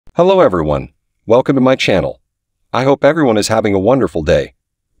Hello everyone, welcome to my channel. I hope everyone is having a wonderful day.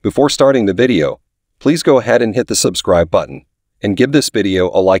 Before starting the video, please go ahead and hit the subscribe button, and give this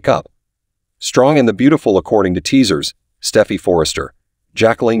video a like up. Strong and the Beautiful according to teasers, Steffy Forrester,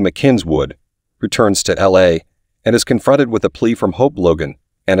 Jacqueline McKinn's Wood, returns to LA and is confronted with a plea from Hope Logan,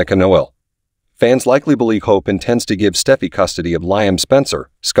 Annika Noel. Fans likely believe Hope intends to give Steffy custody of Liam Spencer,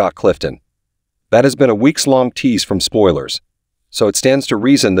 Scott Clifton. That has been a weeks-long tease from spoilers, so it stands to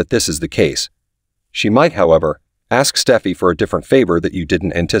reason that this is the case. She might, however, ask Steffy for a different favor that you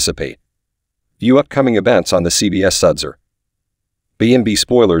didn't anticipate. View upcoming events on the CBS Sudzer. B&B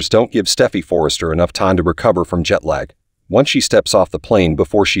spoilers don't give Steffy Forrester enough time to recover from jet lag once she steps off the plane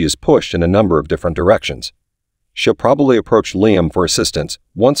before she is pushed in a number of different directions. She'll probably approach Liam for assistance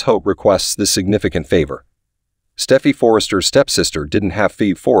once Hope requests this significant favor. Steffy Forrester's stepsister didn't have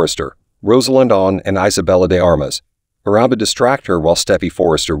Phoebe Forrester, Rosalind Ahn, and Isabella de Armas around to distract her while Steffy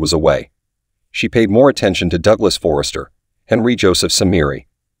Forrester was away. She paid more attention to Douglas Forrester, Henry Joseph Samiri.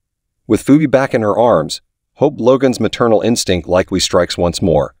 With Phoebe back in her arms, Hope Logan's maternal instinct likely strikes once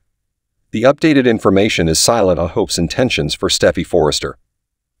more. The updated information is silent on Hope's intentions for Steffy Forrester.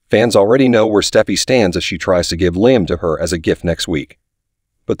 Fans already know where Steffy stands as she tries to give Liam to her as a gift next week.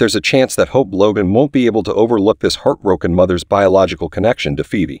 But there's a chance that Hope Logan won't be able to overlook this heartbroken mother's biological connection to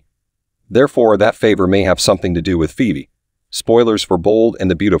Phoebe. Therefore, that favor may have something to do with Phoebe. Spoilers for Bold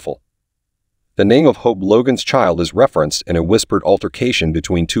and the Beautiful. The name of Hope Logan's child is referenced in a whispered altercation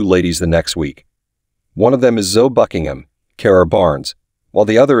between two ladies the next week. One of them is Zoe Buckingham, Kara Barnes, while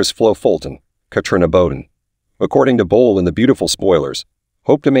the other is Flo Fulton, Katrina Bowden. According to Bold and the Beautiful spoilers,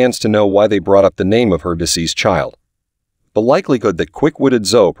 Hope demands to know why they brought up the name of her deceased child. The likelihood that quick-witted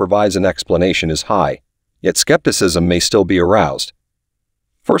Zoe provides an explanation is high, yet skepticism may still be aroused.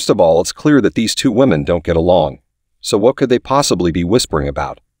 First of all, it's clear that these two women don't get along, so what could they possibly be whispering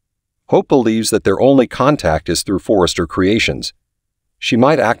about? Hope believes that their only contact is through Forrester Creations. She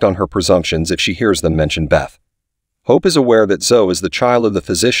might act on her presumptions if she hears them mention Beth. Hope is aware that Zoe is the child of the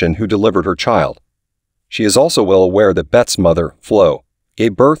physician who delivered her child. She is also well aware that Beth's mother, Flo,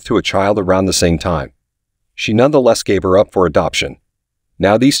 gave birth to a child around the same time. She nonetheless gave her up for adoption.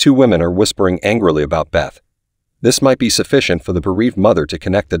 Now these two women are whispering angrily about Beth. This might be sufficient for the bereaved mother to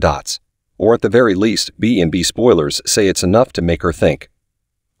connect the dots, or at the very least, B&B spoilers say it's enough to make her think.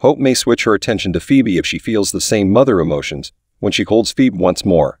 Hope may switch her attention to Phoebe if she feels the same mother emotions when she holds Phoebe once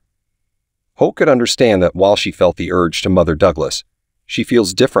more. Hope could understand that while she felt the urge to mother Douglas, she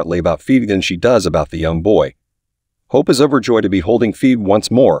feels differently about Phoebe than she does about the young boy. Hope is overjoyed to be holding Phoebe once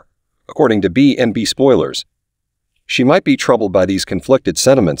more, according to B&B spoilers. She might be troubled by these conflicted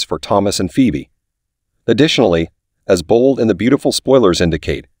sentiments for Thomas and Phoebe. Additionally, as Bold and the Beautiful spoilers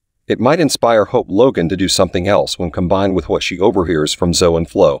indicate, it might inspire Hope Logan to do something else when combined with what she overhears from Zoe and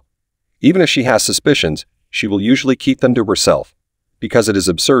Flo. Even if she has suspicions, she will usually keep them to herself, because it is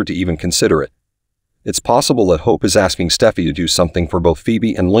absurd to even consider it. It's possible that Hope is asking Steffy to do something for both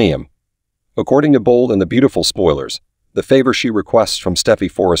Phoebe and Liam. According to Bold and the Beautiful spoilers, the favor she requests from Steffy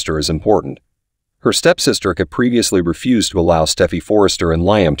Forrester is important. Her stepsister had previously refused to allow Steffy Forrester and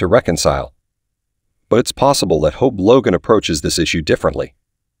Liam to reconcile. But it's possible that Hope Logan approaches this issue differently.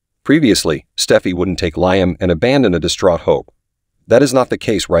 Previously, Steffy wouldn't take Liam and abandon a distraught Hope. That is not the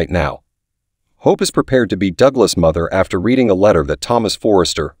case right now. Hope is prepared to be Douglas' mother after reading a letter that Thomas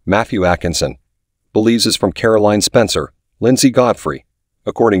Forrester, Matthew Atkinson, believes is from Caroline Spencer, Lindsay Godfrey,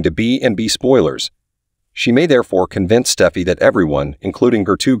 according to B&B spoilers. She may therefore convince Steffy that everyone, including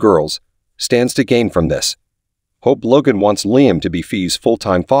her two girls, stands to gain from this. Hope Logan wants Liam to be Phoebe's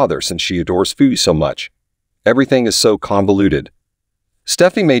full-time father since she adores Phoebe so much. Everything is so convoluted.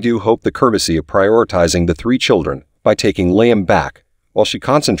 Steffy may do Hope the courtesy of prioritizing the three children by taking Liam back while she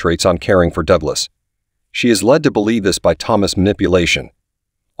concentrates on caring for Douglas. She is led to believe this by Thomas' manipulation.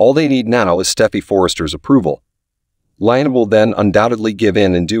 All they need now is Steffy Forrester's approval. Liam will then undoubtedly give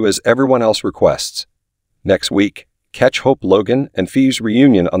in and do as everyone else requests. Next week, catch Hope Logan and Phoebe's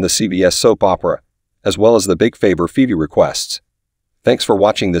reunion on the CBS soap opera, as well as the big favor Phoebe requests. Thanks for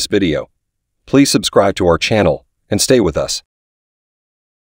watching this video. Please subscribe to our channel and stay with us.